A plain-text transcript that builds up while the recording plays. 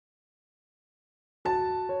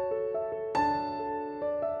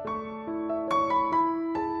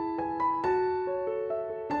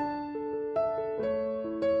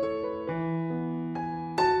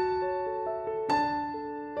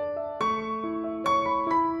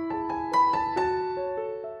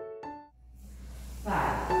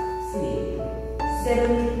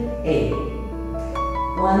seven, eight.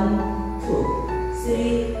 1, 2,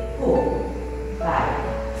 3, 4,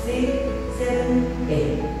 5, 6, 7,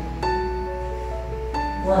 8.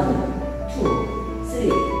 1, 2, 3,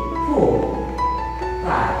 4,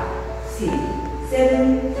 5, 6,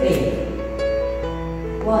 7, 8.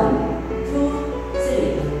 1, 2,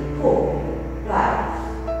 3, 4, 5,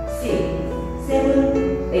 6,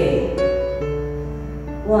 7, 8.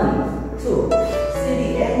 1, 2,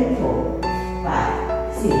 3 and 4, 5,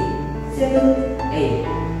 6, 7, 8.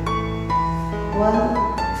 1,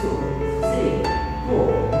 2, 3,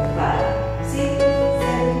 4, 5, 6,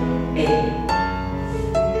 7, 8.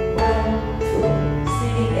 1, 2,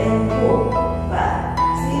 3 and 4, 5,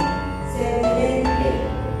 6, 7 and 8.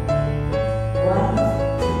 1,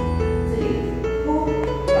 2, 3, 4,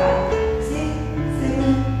 5, 6,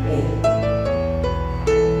 7, 8.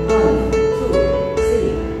 1, 2,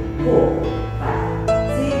 3, 4, 5,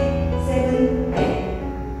 6, 7, 8.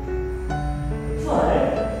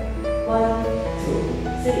 12. 1, 2,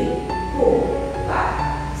 3, 4, 5,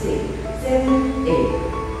 6, 7, 8.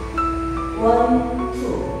 1,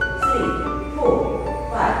 2, 3, 4,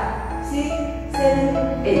 5, 6,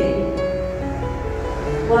 7, 8.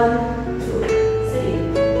 1, 2, 3,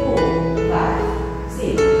 4, 5,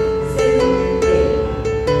 6, 7, 8.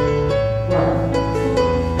 1, 2,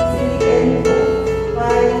 3 and 4,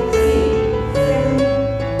 5, 6, 7,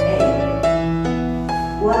 8.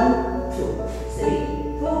 1, 2, 3,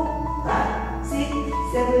 4, 5, 6,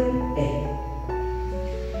 7, 8.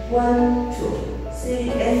 1, 2,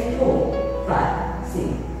 3 and 4, 5, 6,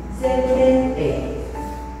 7 and 8.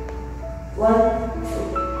 1,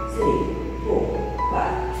 2, 3, 4,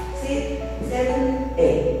 5, 6, 7,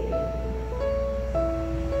 8.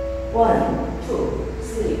 1, 2,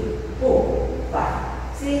 3, 4,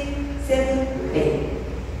 5, 6, 7, 8.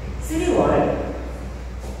 3 word.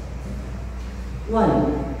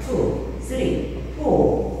 1, 2, 3,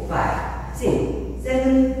 4, 5, 6,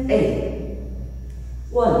 7, 8.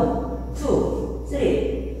 1, 2,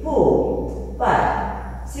 3, 4,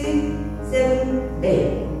 5, 6, 7,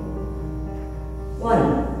 8.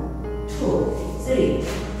 1, 2, 3,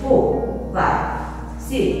 4, 5,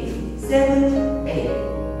 6, 7, 8.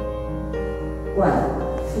 1,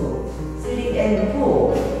 2, 3 and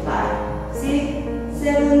 4, 5, 6,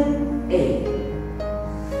 7, 8.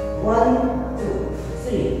 1, 2,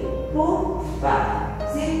 3, 4, 5,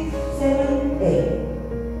 6, 7, 8.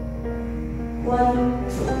 1,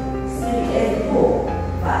 2, 3 and 4,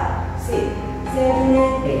 5, 6, 7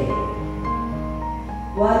 and 8.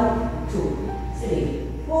 1, 2, 3,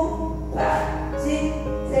 4, 5, 6,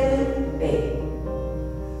 7, 8.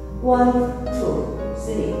 1, 2,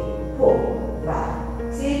 3, 4,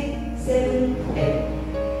 5, 6, 7, 8.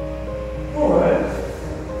 4.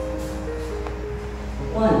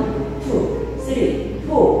 1, 2, 3,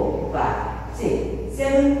 4, 5, 6,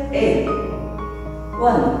 7, 8.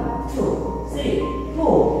 1, 2, 3,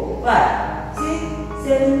 4, 5, 6,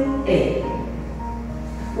 7, 8.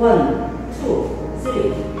 1, 2,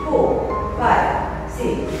 3, 4, 5,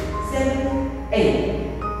 6, 7, 8.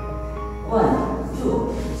 1,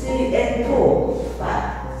 2, 3 and 4,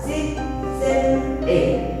 5, 6, 7,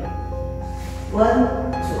 8.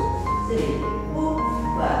 1, 2, 3, 4,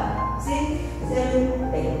 5, 6,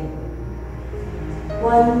 7, 8.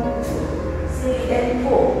 1, 2, 3 and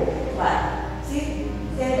 4, 5, 6,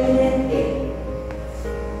 7 and 8.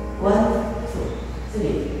 1, 2,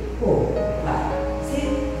 3, 4, 5, 6,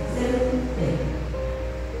 7, 8.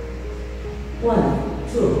 1,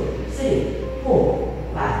 2, 3, 4,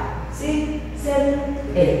 5, 6, 7,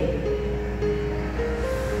 8.